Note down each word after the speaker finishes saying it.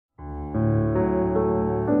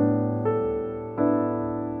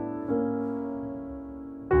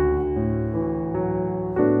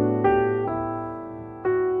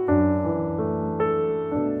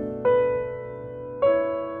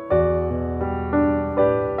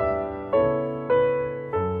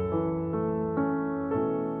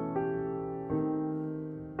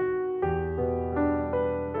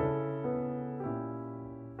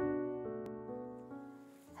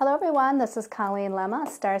everyone, this is Colleen Lemma,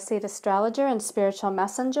 starseed astrologer and spiritual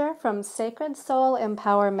messenger from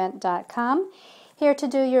sacredsoulempowerment.com, here to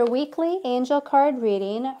do your weekly angel card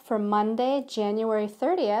reading for Monday, January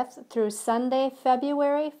 30th through Sunday,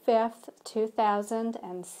 February 5th,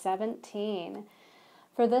 2017.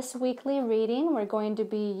 For this weekly reading, we're going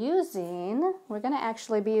to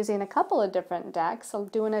actually be using a couple of different decks, so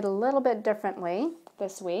doing it a little bit differently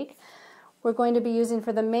this week. We're going to be using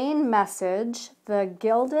for the main message the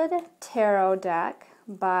Gilded Tarot deck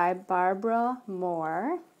by Barbara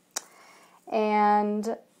Moore.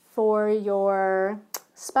 And for your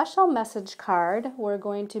special message card, we're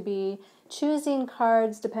going to be choosing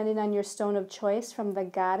cards depending on your stone of choice from the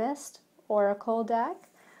Goddess Oracle deck,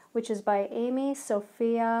 which is by Amy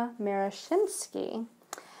Sophia Marashinsky.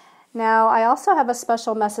 Now, I also have a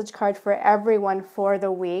special message card for everyone for the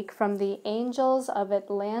week from the Angels of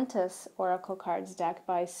Atlantis Oracle Cards deck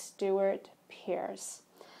by Stuart Pierce.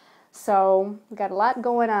 So, we've got a lot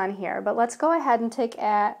going on here, but let's go ahead and take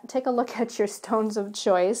a look at your stones of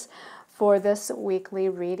choice for this weekly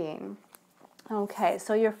reading. Okay,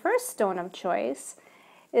 so your first stone of choice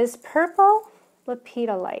is purple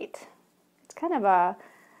lepidolite. It's kind of a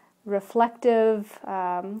reflective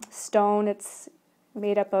stone. It's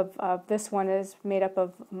made up of, this one is made up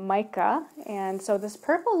of mica, and so this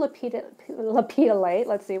purple lepidolite,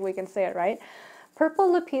 let's see if we can say it right. Purple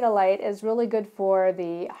lepidolite is really good for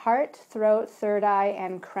the heart, throat, third eye,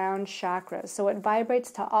 and crown chakras. So it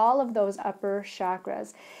vibrates to all of those upper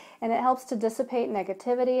chakras, and it helps to dissipate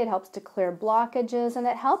negativity, it helps to clear blockages, and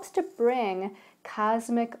it helps to bring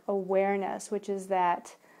cosmic awareness, which is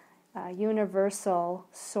that universal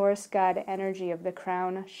source God energy of the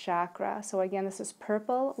crown chakra. So again, this is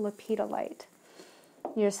purple lepidolite.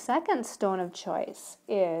 Your second stone of choice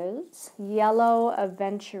is yellow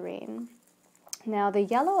aventurine. Now, the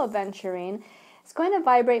yellow aventurine is going to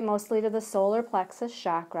vibrate mostly to the solar plexus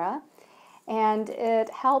chakra, and it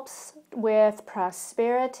helps with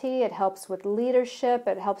prosperity, it helps with leadership,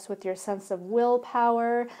 it helps with your sense of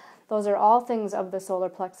willpower. Those are all things of the solar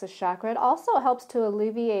plexus chakra. It also helps to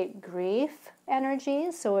alleviate grief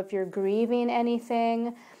energies. So if you're grieving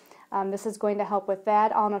anything, this is going to help with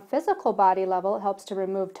that. On a physical body level, it helps to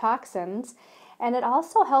remove toxins. And it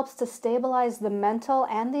also helps to stabilize the mental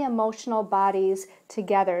and the emotional bodies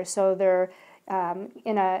together. So they're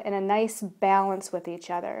in a nice balance with each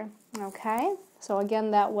other. Okay? So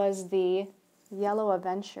again, that was the yellow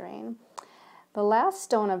aventurine. The last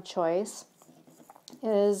stone of choice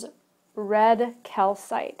is red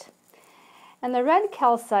calcite. And the red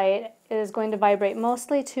calcite is going to vibrate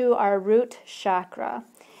mostly to our root chakra.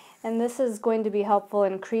 And this is going to be helpful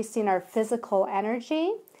in increasing our physical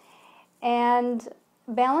energy and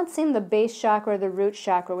balancing the base chakra, the root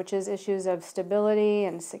chakra, which is issues of stability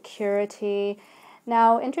and security.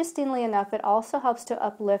 Now, interestingly enough, it also helps to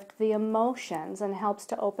uplift the emotions and helps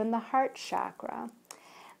to open the heart chakra.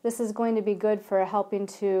 This is going to be good for helping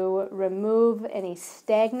to remove any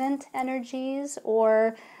stagnant energies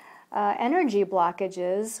or energy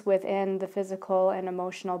blockages within the physical and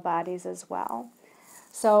emotional bodies as well.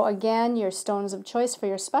 So again, your stones of choice for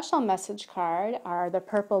your special message card are the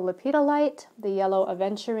purple lepidolite, the yellow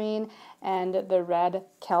aventurine, and the red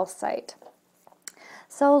calcite.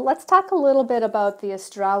 So let's talk a little bit about the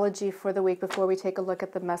astrology for the week before we take a look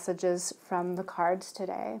at the messages from the cards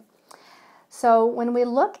today. So when we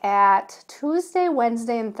look at Tuesday,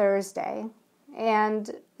 Wednesday, and Thursday,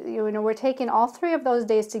 and we're taking all three of those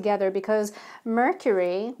days together because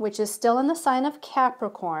Mercury, which is still in the sign of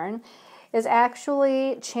Capricorn, is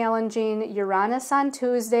actually challenging Uranus on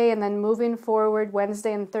Tuesday and then moving forward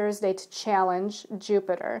Wednesday and Thursday to challenge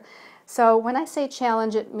Jupiter. So when I say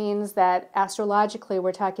challenge, it means that astrologically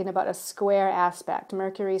we're talking about a square aspect.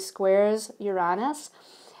 Mercury squares Uranus,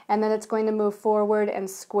 and then it's going to move forward and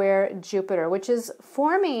square Jupiter, which is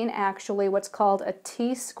forming actually what's called a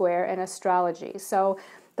T-square in astrology. So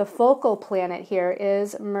the focal planet here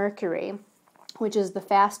is Mercury, which is the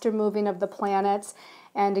faster moving of the planets.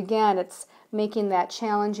 And again, it's making that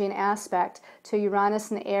challenging aspect to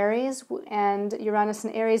Uranus and Aries. And Uranus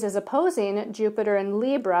and Aries is opposing Jupiter and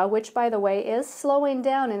Libra, which, by the way, is slowing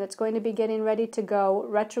down, and it's going to be getting ready to go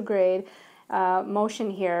retrograde motion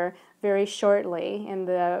here very shortly in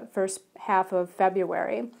the first half of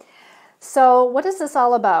February. So what is this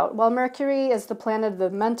all about? Well, Mercury is the planet of the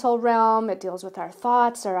mental realm. It deals with our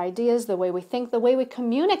thoughts, our ideas, the way we think, the way we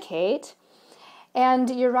communicate. And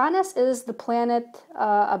Uranus is the planet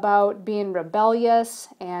about being rebellious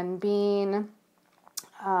and being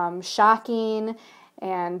shocking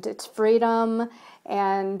and it's freedom.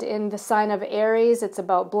 And in the sign of Aries, it's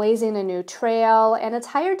about blazing a new trail, and it's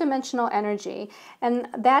higher dimensional energy. And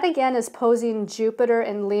that again is posing Jupiter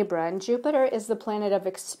in Libra, and Jupiter is the planet of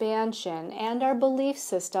expansion and our belief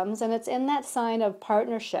systems, and it's in that sign of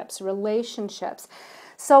partnerships, relationships.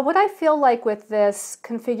 So what I feel like with this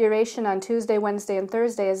configuration on Tuesday, Wednesday, and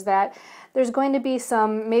Thursday is that there's going to be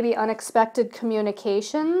some maybe unexpected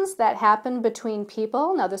communications that happen between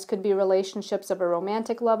people. Now, this could be relationships of a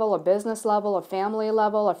romantic level, a business level, a family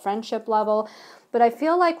level, a friendship level. But I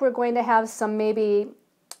feel like we're going to have some maybe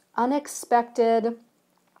unexpected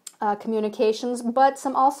communications, but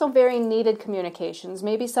some also very needed communications.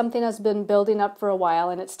 Maybe something has been building up for a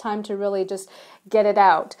while and it's time to really just get it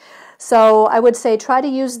out. So I would say try to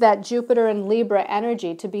use that Jupiter and Libra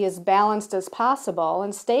energy to be as balanced as possible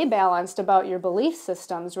and stay balanced about your belief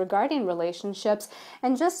systems regarding relationships,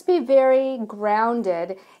 and just be very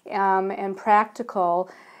grounded and practical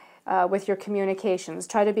with your communications.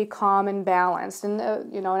 Try to be calm and balanced. And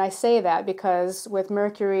and I say that because with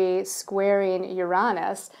Mercury squaring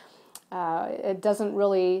Uranus, it doesn't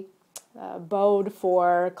really bode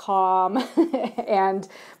for calm and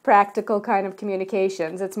practical kind of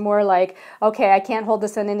communications. It's more like, okay, I can't hold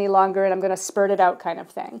this in any longer and I'm going to spurt it out kind of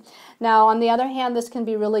thing. Now, on the other hand, this can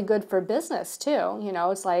be really good for business too.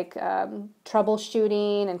 It's like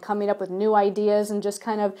troubleshooting and coming up with new ideas and just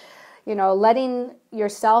kind of letting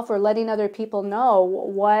yourself or letting other people know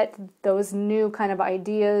what those new kind of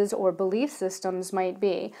ideas or belief systems might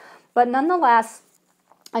be. But nonetheless,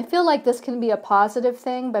 I feel like this can be a positive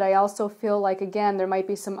thing, but I also feel like, again, there might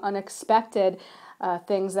be some unexpected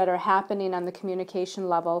things that are happening on the communication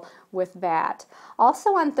level with that.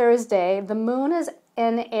 Also on Thursday, the moon is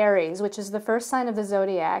in Aries, which is the first sign of the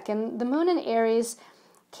zodiac, and the moon in Aries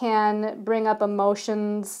can bring up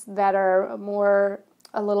emotions that are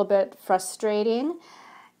a little bit frustrating.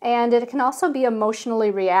 And it can also be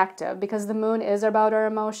emotionally reactive because the moon is about our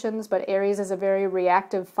emotions, but Aries is a very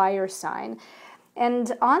reactive fire sign.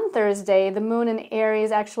 And on Thursday, the moon in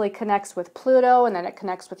Aries actually connects with Pluto, and then it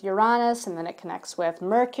connects with Uranus, and then it connects with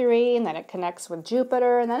Mercury, and then it connects with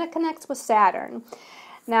Jupiter, and then it connects with Saturn.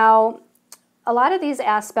 Now, a lot of these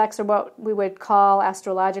aspects are what we would call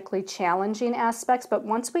astrologically challenging aspects, but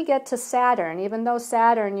once we get to Saturn, even though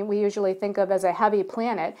Saturn we usually think of as a heavy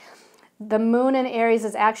planet, the moon in Aries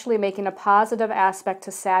is actually making a positive aspect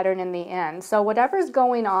to Saturn in the end. So whatever's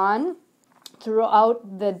going on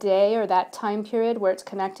throughout the day or that time period where it's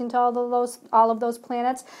connecting to all of those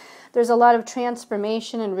planets, there's a lot of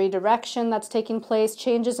transformation and redirection that's taking place,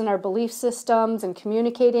 changes in our belief systems and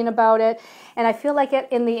communicating about it. And I feel like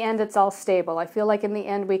in the end it's all stable. I feel like in the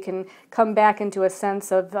end we can come back into a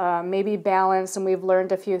sense of maybe balance, and we've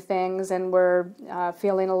learned a few things and we're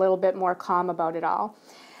feeling a little bit more calm about it all.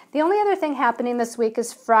 The only other thing happening this week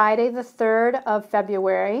is Friday the 3rd of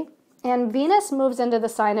February. And Venus moves into the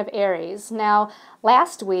sign of Aries. Now,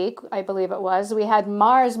 last week, I believe it was, we had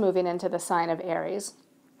Mars moving into the sign of Aries.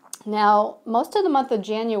 Now, most of the month of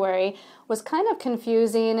January was kind of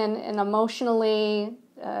confusing and emotionally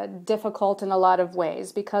difficult in a lot of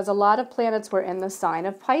ways because a lot of planets were in the sign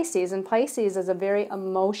of Pisces, and Pisces is a very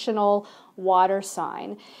emotional water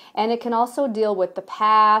sign. And it can also deal with the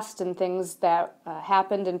past and things that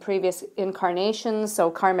happened in previous incarnations, so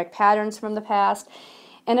karmic patterns from the past.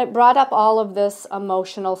 And it brought up all of this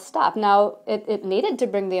emotional stuff. Now, it needed to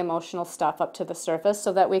bring the emotional stuff up to the surface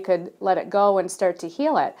so that we could let it go and start to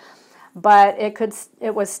heal it. But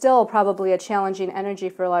it was still probably a challenging energy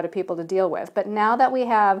for a lot of people to deal with. But now that we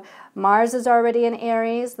have Mars is already in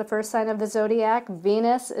Aries, the first sign of the zodiac,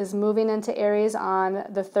 Venus is moving into Aries on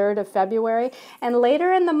the 3rd of February, and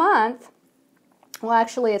later in the month, well,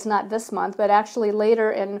 actually it's not this month, but actually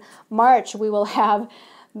later in March, we will have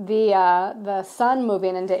the sun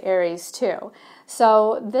moving into Aries too.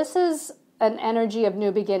 So this is an energy of new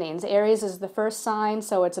beginnings. Aries is the first sign,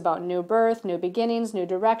 so it's about new birth, new beginnings, new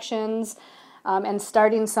directions, and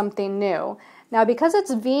starting something new. Now, because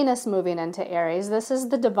it's Venus moving into Aries, this is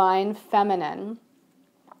the divine feminine.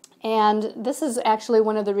 And this is actually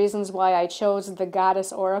one of the reasons why I chose the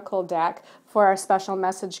Goddess Oracle deck for our special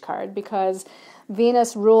message card, because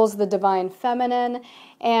Venus rules the divine feminine,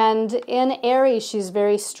 and in Aries she's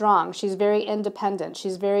very strong, she's very independent,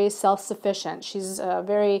 she's very self-sufficient, she's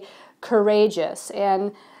very courageous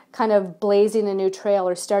and kind of blazing a new trail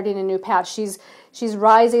or starting a new path. She's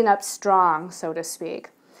rising up strong, so to speak.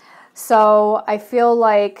 So I feel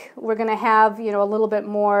like we're going to have, a little bit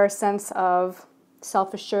more sense of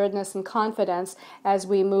self-assuredness and confidence as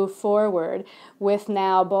we move forward with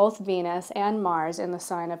now both Venus and Mars in the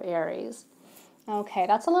sign of Aries. Okay,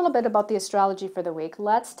 that's a little bit about the astrology for the week.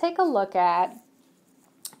 Let's take a look at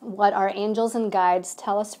what our angels and guides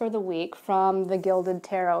tell us for the week from the Gilded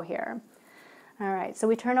Tarot here. All right, so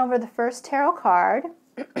we turn over the first tarot card,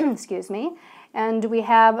 excuse me, and we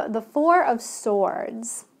have the Four of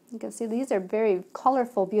Swords. You can see these are very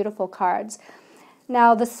colorful, beautiful cards.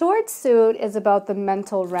 Now, the sword suit is about the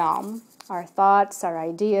mental realm, our thoughts, our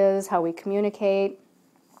ideas, how we communicate.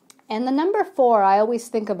 And the number 4, I always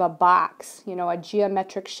think of a box, you know, a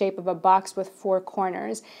geometric shape of a box with 4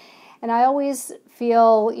 corners. And I always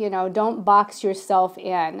feel, you know, don't box yourself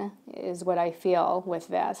in, is what I feel with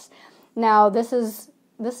this. Now, this is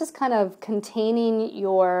kind of containing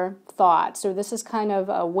your thoughts, or this is kind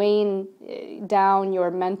of weighing down your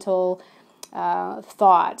mental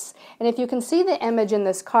thoughts. And if you can see the image in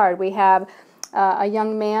this card, we have a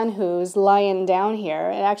young man who's lying down here.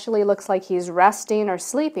 It actually looks like he's resting or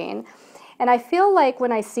sleeping. And I feel like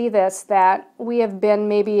when I see this that we have been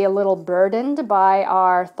maybe a little burdened by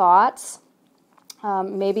our thoughts,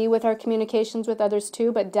 maybe with our communications with others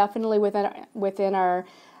too, but definitely within our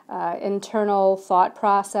internal thought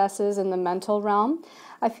processes in the mental realm.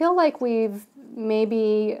 I feel like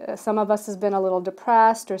maybe some of us has been a little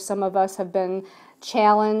depressed, or some of us have been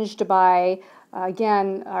challenged by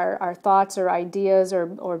again, our thoughts or ideas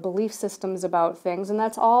or belief systems about things, and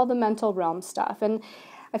that's all the mental realm stuff. And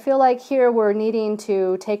I feel like here we're needing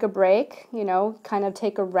to take a break, you know, kind of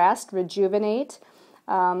take a rest, rejuvenate,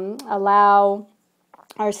 allow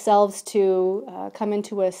ourselves to come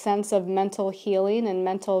into a sense of mental healing and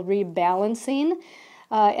mental rebalancing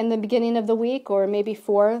in the beginning of the week, or maybe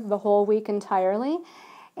for the whole week entirely.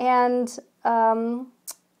 And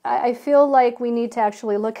I feel like we need to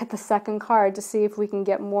actually look at the second card to see if we can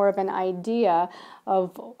get more of an idea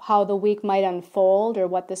of how the week might unfold or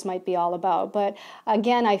what this might be all about. But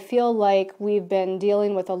again, I feel like we've been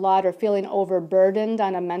dealing with a lot or feeling overburdened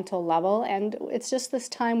on a mental level, and it's just this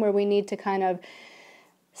time where we need to kind of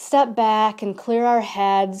step back and clear our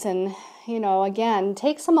heads and, you know, again,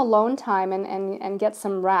 take some alone time and get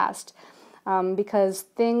some rest. Because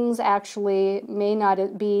things actually may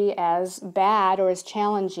not be as bad or as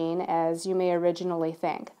challenging as you may originally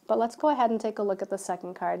think. But let's go ahead and take a look at the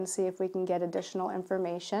second card and see if we can get additional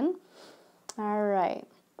information. All right.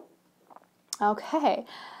 Okay.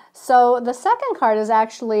 So the second card is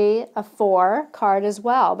actually a 4 card as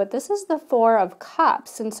well, but this is the 4 of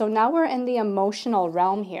Cups. And so now we're in the emotional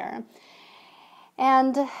realm here.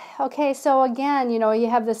 And, okay, so again, you know, you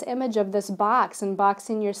have this image of this box and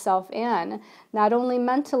boxing yourself in, not only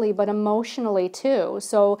mentally, but emotionally too.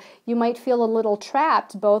 So you might feel a little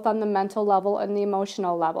trapped both on the mental level and the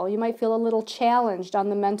emotional level. You might feel a little challenged on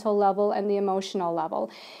the mental level and the emotional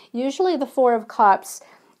level. Usually the 4 of Cups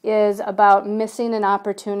is about missing an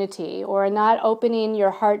opportunity or not opening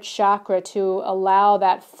your heart chakra to allow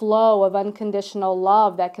that flow of unconditional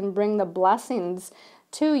love that can bring the blessings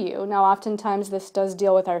to you. Now, oftentimes this does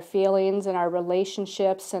deal with our feelings and our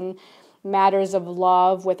relationships and matters of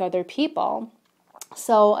love with other people.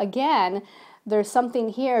 So again, there's something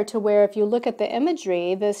here to where if you look at the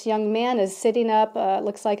imagery, this young man is sitting up,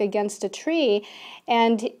 looks like against a tree,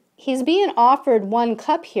 and he's being offered 1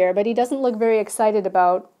 cup here, but he doesn't look very excited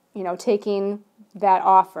about, you know, taking that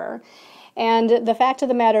offer. And the fact of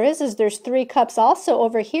the matter is there's 3 cups also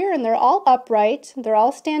over here, and they're all upright. They're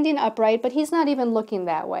all standing upright, but he's not even looking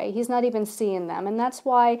that way. He's not even seeing them. And that's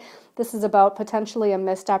why this is about potentially a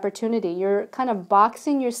missed opportunity. You're kind of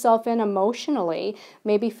boxing yourself in emotionally,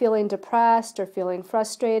 maybe feeling depressed or feeling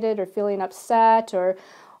frustrated or feeling upset or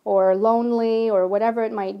lonely or whatever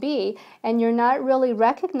it might be, and you're not really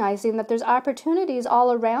recognizing that there's opportunities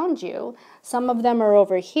all around you. Some of them are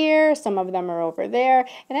over here, some of them are over there,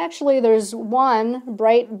 and actually there's one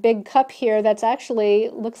bright big cup here that's actually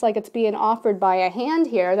looks like it's being offered by a hand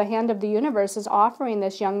here. The hand of the universe is offering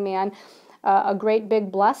this young man a great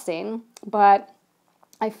big blessing, but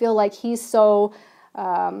I feel like he's so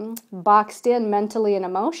boxed in mentally and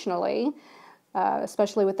emotionally,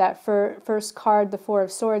 especially with that first card, the 4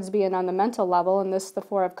 of Swords, being on the mental level, and this, the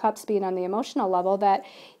 4 of Cups, being on the emotional level, that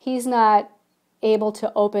he's not able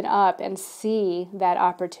to open up and see that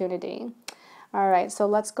opportunity. All right, so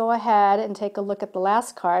let's go ahead and take a look at the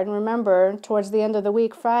last card. And remember, towards the end of the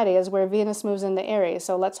week, Friday, is where Venus moves into Aries.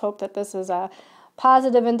 So let's hope that this is a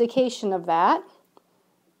positive indication of that.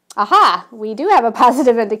 Aha! We do have a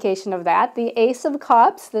positive indication of that. The Ace of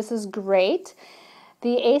Cups, this is great.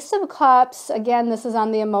 The Ace of Cups, again, this is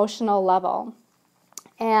on the emotional level.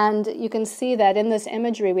 And you can see that in this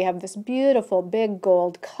imagery, we have this beautiful big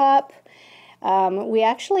gold cup. We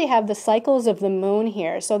actually have the cycles of the moon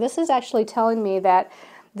here. So this is actually telling me that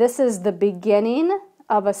this is the beginning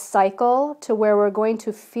of a cycle to where we're going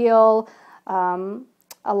to feel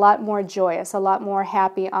a lot more joyous, a lot more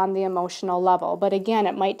happy on the emotional level. But again,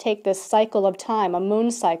 it might take this cycle of time, a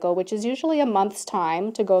moon cycle, which is usually a month's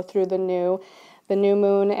time to go through the new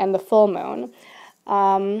moon and the full moon.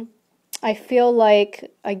 I feel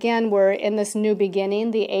like, again, we're in this new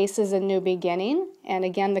beginning. The Ace is a new beginning, and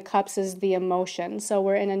again, the Cups is the emotion. So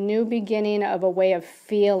we're in a new beginning of a way of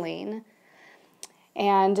feeling.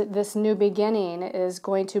 And this new beginning is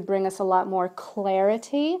going to bring us a lot more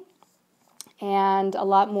clarity and a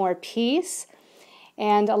lot more peace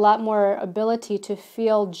and a lot more ability to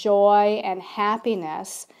feel joy and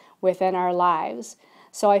happiness within our lives.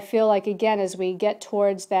 So I feel like, again, as we get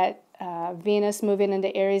towards that Venus moving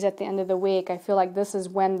into Aries at the end of the week, I feel like this is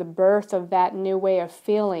when the birth of that new way of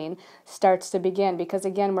feeling starts to begin, because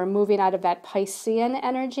again, we're moving out of that Piscean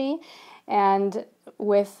energy, and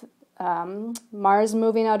with Mars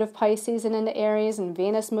moving out of Pisces and into Aries, and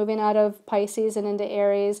Venus moving out of Pisces and into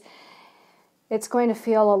Aries, it's going to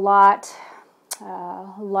feel a lot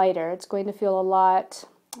lighter. It's going to feel a lot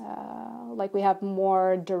like we have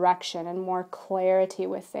more direction and more clarity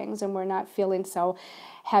with things, and we're not feeling so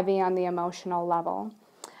heavy on the emotional level.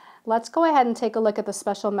 Let's go ahead and take a look at the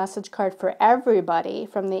special message card for everybody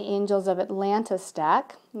from the Angels of Atlantis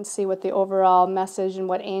deck and see what the overall message and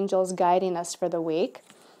what angel's guiding us for the week.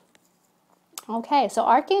 Okay, so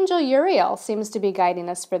Archangel Uriel seems to be guiding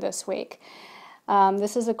us for this week.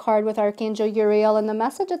 This is a card with Archangel Uriel, and the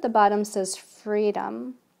message at the bottom says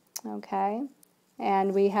freedom. Okay,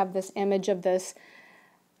 and we have this image of this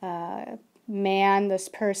man, this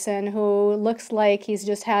person who looks like he's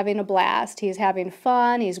just having a blast. He's having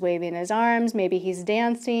fun, he's waving his arms, maybe he's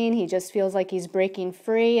dancing, he just feels like he's breaking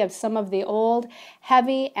free of some of the old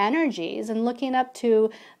heavy energies and looking up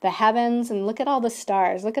to the heavens, and look at all the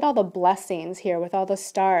stars. Look at all the blessings here with all the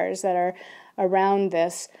stars that are around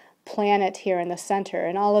this planet here in the center,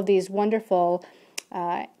 and all of these wonderful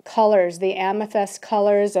colors, the amethyst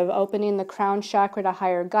colors of opening the crown chakra to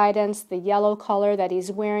higher guidance, the yellow color that he's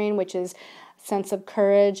wearing, which is sense of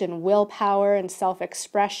courage and willpower and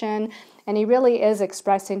self-expression. And he really is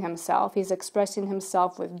expressing himself. He's expressing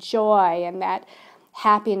himself with joy and that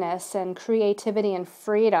happiness and creativity and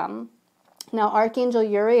freedom. Now, Archangel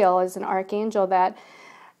Uriel is an archangel that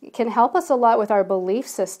can help us a lot with our belief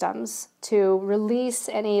systems to release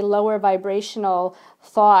any lower vibrational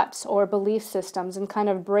thoughts or belief systems and kind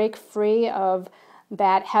of break free of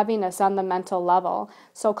that heaviness on the mental level.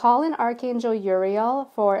 So call in Archangel Uriel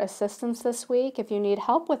for assistance this week if you need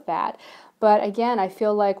help with that. But again, I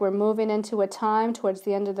feel like we're moving into a time towards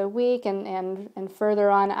the end of the week and further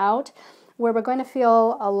on out where we're going to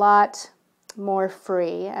feel a lot more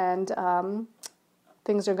free, and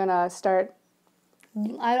things are going to start,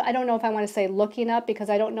 I don't know if I want to say looking up, because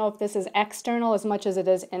I don't know if this is external as much as it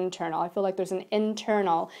is internal. I feel like there's an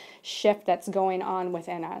internal shift that's going on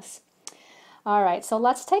within us. All right, so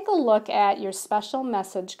let's take a look at your special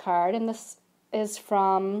message card, and this is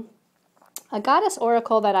from a goddess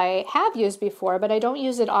oracle that I have used before, but I don't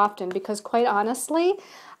use it often because, quite honestly,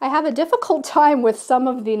 I have a difficult time with some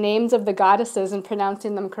of the names of the goddesses and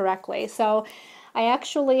pronouncing them correctly. So I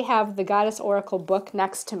actually have the Goddess Oracle book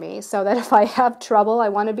next to me, so that if I have trouble, I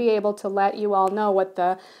want to be able to let you all know what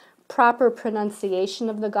the proper pronunciation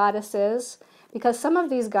of the goddess is, because some of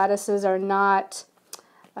these goddesses are not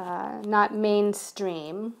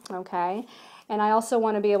mainstream, okay? And I also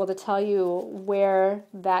want to be able to tell you where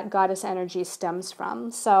that goddess energy stems from.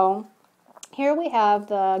 So here we have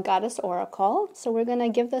the Goddess Oracle. So we're going to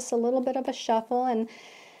give this a little bit of a shuffle and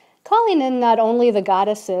calling in not only the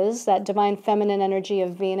goddesses, that divine feminine energy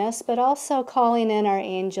of Venus, but also calling in our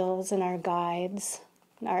angels and our guides,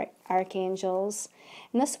 our archangels.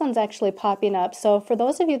 And this one's actually popping up. So for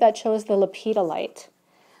those of you that chose the Lepidolite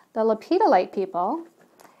people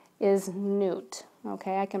is Newt.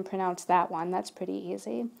 Okay, I can pronounce that one. That's pretty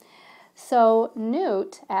easy. So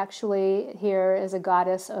Newt actually here is a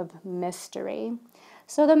goddess of mystery.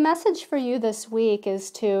 So the message for you this week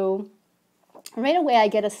is to, right away I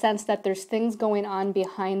get a sense that there's things going on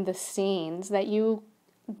behind the scenes that you're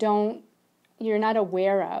not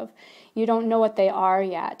aware of. You don't know what they are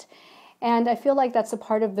yet. And I feel like that's a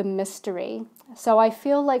part of the mystery. So I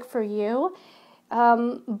feel like for you,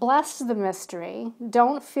 bless the mystery.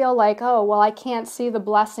 Don't feel like, oh, well, I can't see the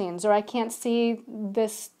blessings, or I can't see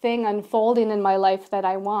this thing unfolding in my life that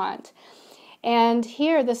I want. And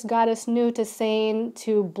here, this goddess Newt is saying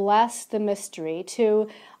to bless the mystery, to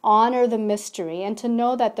honor the mystery, and to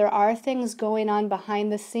know that there are things going on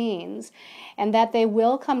behind the scenes, and that they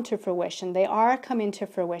will come to fruition. They are coming to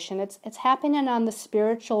fruition. It's happening on the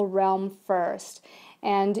spiritual realm first.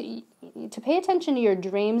 And to pay attention to your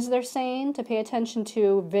dreams, they're saying, to pay attention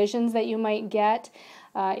to visions that you might get,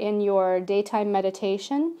 in your daytime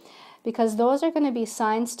meditation, because those are going to be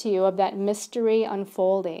signs to you of that mystery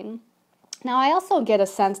unfolding. Now, I also get a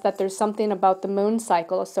sense that there's something about the moon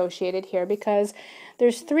cycle associated here, because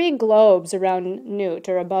there's 3 globes around Newt,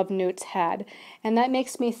 or above Newt's head, and that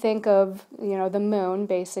makes me think of, the moon,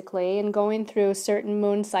 basically, and going through certain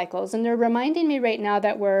moon cycles. And they're reminding me right now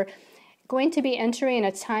that we're going to be entering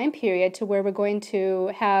a time period to where we're going to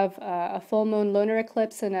have a full moon lunar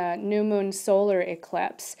eclipse and a new moon solar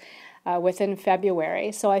eclipse within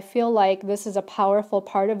February. So I feel like this is a powerful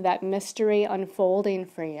part of that mystery unfolding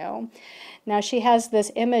for you. Now, she has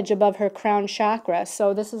this image above her crown chakra,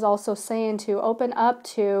 so this is also saying to open up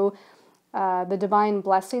to the divine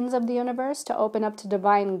blessings of the universe, to open up to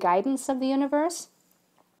divine guidance of the universe.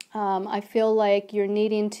 I feel like you're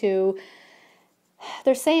needing to,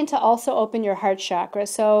 they're saying to also open your heart chakra.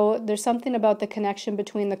 So there's something about the connection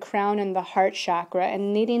between the crown and the heart chakra,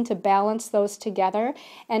 and needing to balance those together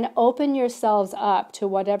and open yourselves up to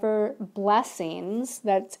whatever blessings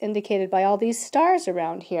that's indicated by all these stars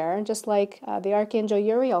around here. Just like the Archangel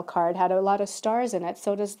Uriel card had a lot of stars in it,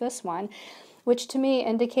 so does this one, which to me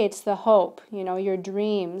indicates the hope, your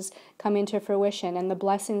dreams coming to fruition and the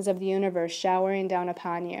blessings of the universe showering down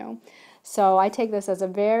upon you. So I take this as a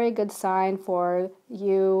very good sign for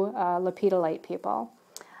you Lepidolite people.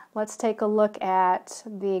 Let's take a look at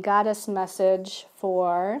the goddess message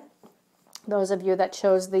for those of you that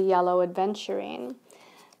chose the yellow adventuring.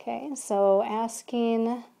 Okay, so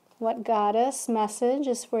asking what goddess message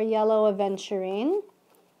is for yellow adventuring.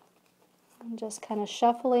 I'm just kind of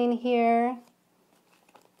shuffling here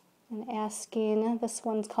and asking. This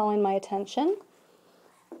one's calling my attention.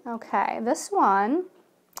 Okay, this one.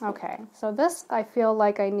 Okay, so this I feel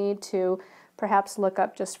like I need to perhaps look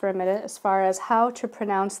up just for a minute as far as how to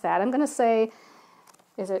pronounce that. I'm going to say,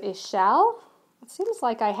 is it Ishal? It seems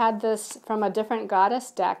like I had this from a different goddess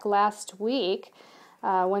deck last week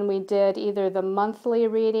when we did either the monthly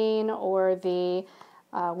reading or the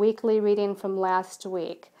weekly reading from last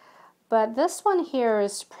week. But this one here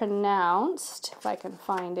is pronounced, if I can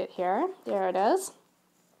find it here, there it is.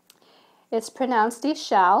 It's pronounced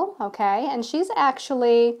Ishal, okay, and she's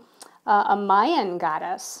actually a Mayan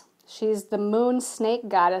goddess. She's the moon snake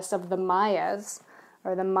goddess of the Mayas,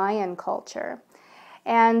 or the Mayan culture.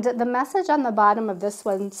 And the message on the bottom of this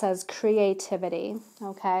one says creativity,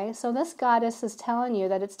 okay? So this goddess is telling you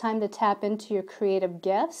that it's time to tap into your creative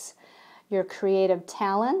gifts, your creative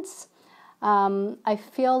talents. I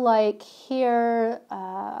feel like here,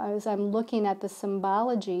 as I'm looking at the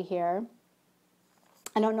symbology here,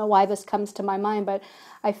 I don't know why this comes to my mind, but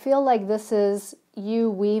I feel like this is you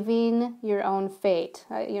weaving your own fate.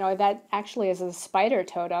 That actually is a spider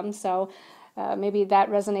totem, so maybe that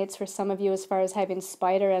resonates for some of you as far as having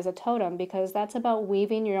spider as a totem, because that's about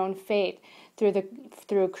weaving your own fate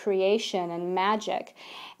through creation and magic.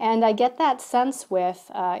 And I get that sense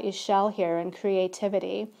with Ishal here and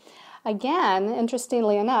creativity. Again,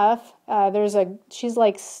 interestingly enough, she's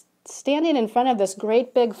like standing in front of this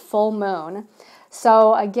great big full moon.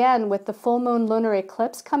 So again, with the full moon lunar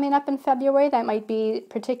eclipse coming up in February, that might be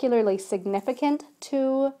particularly significant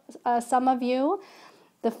to some of you.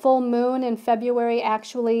 The full moon in February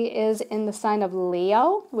actually is in the sign of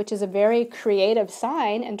Leo, which is a very creative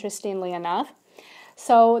sign, interestingly enough.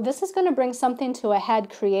 So this is going to bring something to a head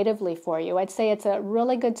creatively for you. I'd say it's a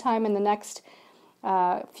really good time in the next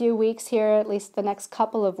few weeks here, at least the next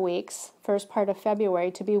couple of weeks, first part of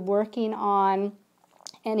February, to be working on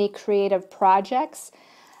any creative projects,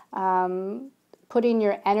 putting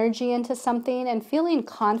your energy into something and feeling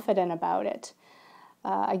confident about it.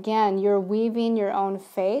 Again, you're weaving your own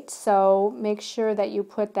fate, so make sure that you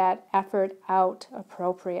put that effort out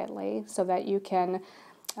appropriately so that you can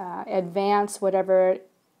advance whatever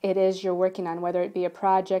it is you're working on, whether it be a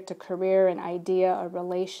project, a career, an idea, a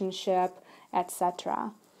relationship,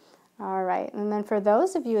 etc. All right, and then for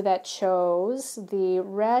those of you that chose the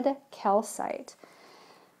red calcite,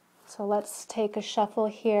 so let's take a shuffle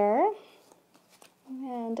here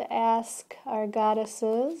and ask our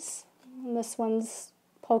goddesses. And this one's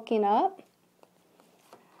poking up.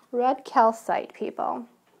 Red calcite, people.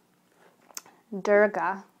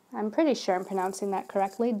 Durga. I'm pretty sure I'm pronouncing that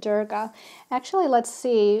correctly. Durga. Actually, let's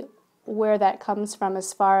see where that comes from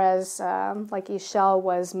as far as, like Ishal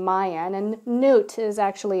was Mayan, and Nut is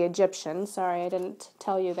actually Egyptian. Sorry, I didn't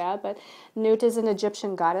tell you that, but Nut is an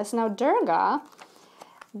Egyptian goddess. Now, Durga,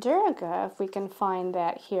 if we can find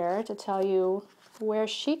that here to tell you where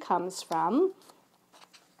she comes from.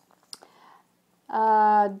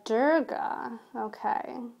 Durga,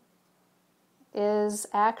 okay, is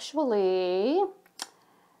actually,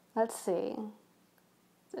 let's see,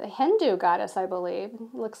 a Hindu goddess, I believe.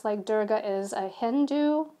 Looks like Durga is a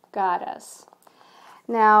Hindu goddess.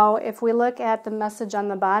 Now, if we look at the message on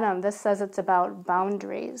the bottom, this says it's about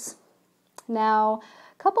boundaries. Now,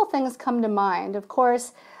 a couple things come to mind. Of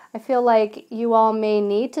course, I feel like you all may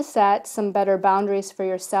need to set some better boundaries for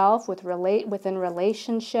yourself within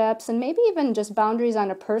relationships, and maybe even just boundaries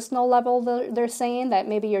on a personal level. They're saying that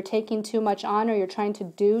maybe you're taking too much on, or you're trying to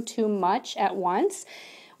do too much at once,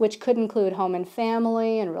 which could include home and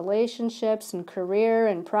family and relationships and career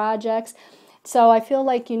and projects. So I feel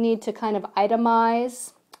like you need to kind of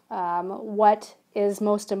itemize what is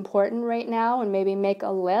most important right now, and maybe make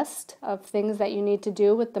a list of things that you need to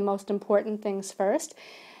do with the most important things first.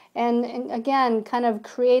 And again, kind of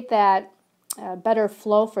create that better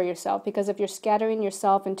flow for yourself, because if you're scattering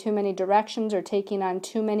yourself in too many directions or taking on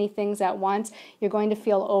too many things at once, you're going to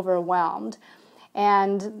feel overwhelmed.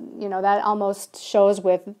 And, you know, that almost shows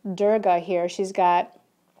with Durga here. She's got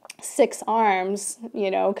 6 arms,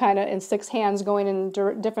 you know, kind of, and 6 hands going in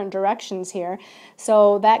different directions here.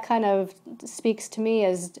 So that kind of speaks to me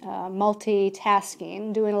as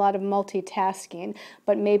multitasking, doing a lot of multitasking,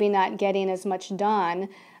 but maybe not getting as much done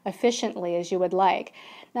efficiently as you would like.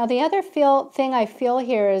 Now, the other thing I feel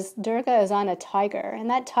here is Durga is on a tiger, and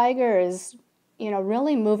that tiger is, you know,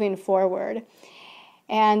 really moving forward.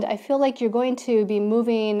 And I feel like you're going to be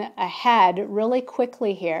moving ahead really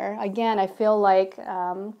quickly here. Again, I feel like,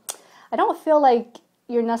 I don't feel like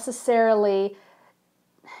you're necessarily,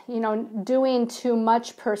 you know, doing too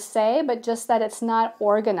much per se, but just that it's not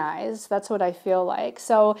organized. That's what I feel like.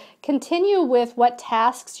 So continue with what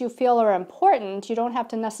tasks you feel are important. You don't have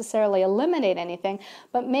to necessarily eliminate anything,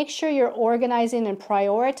 but make sure you're organizing and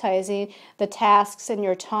prioritizing the tasks in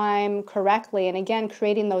your time correctly. And again,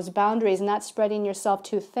 creating those boundaries, not spreading yourself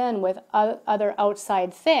too thin with other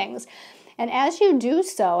outside things. And as you do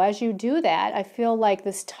so, as you do that, I feel like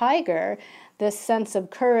this tiger, this sense of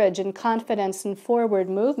courage and confidence and forward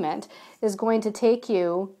movement, is going to take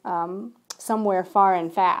you somewhere far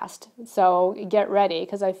and fast. So get ready,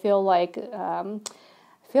 because I feel like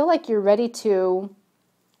you're ready to.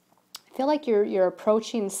 I feel like you're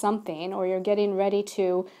approaching something, or you're getting ready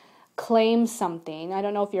to claim something. I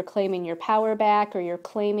don't know if you're claiming your power back, or you're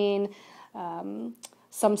claiming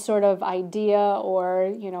some sort of idea,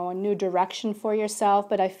 or, you know, a new direction for yourself,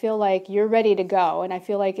 but I feel like you're ready to go, and I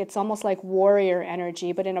feel like it's almost like warrior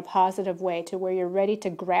energy, but in a positive way, to where you're ready to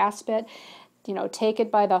grasp it, you know, take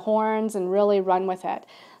it by the horns and really run with it.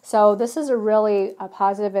 So this is a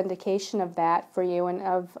positive indication of that for you, and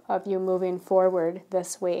of you moving forward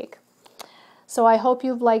this week. So I hope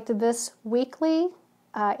you've liked this weekly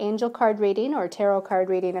angel card reading, or tarot card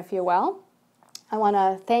reading, if you will. I want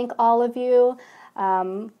to thank all of you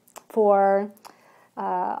for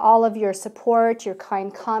all of your support, your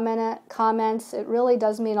kind comments. It really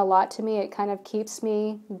does mean a lot to me. It kind of keeps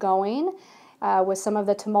me going with some of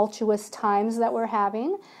the tumultuous times that we're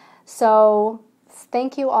having. So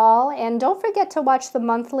thank you all. And don't forget to watch the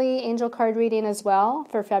monthly angel card reading as well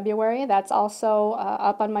for February. That's also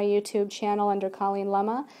up on my YouTube channel under Colleen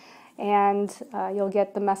Lemma. And you'll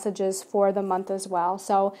get the messages for the month as well.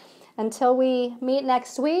 So until we meet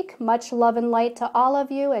next week, much love and light to all of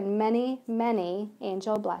you, and many, many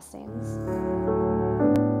angel blessings.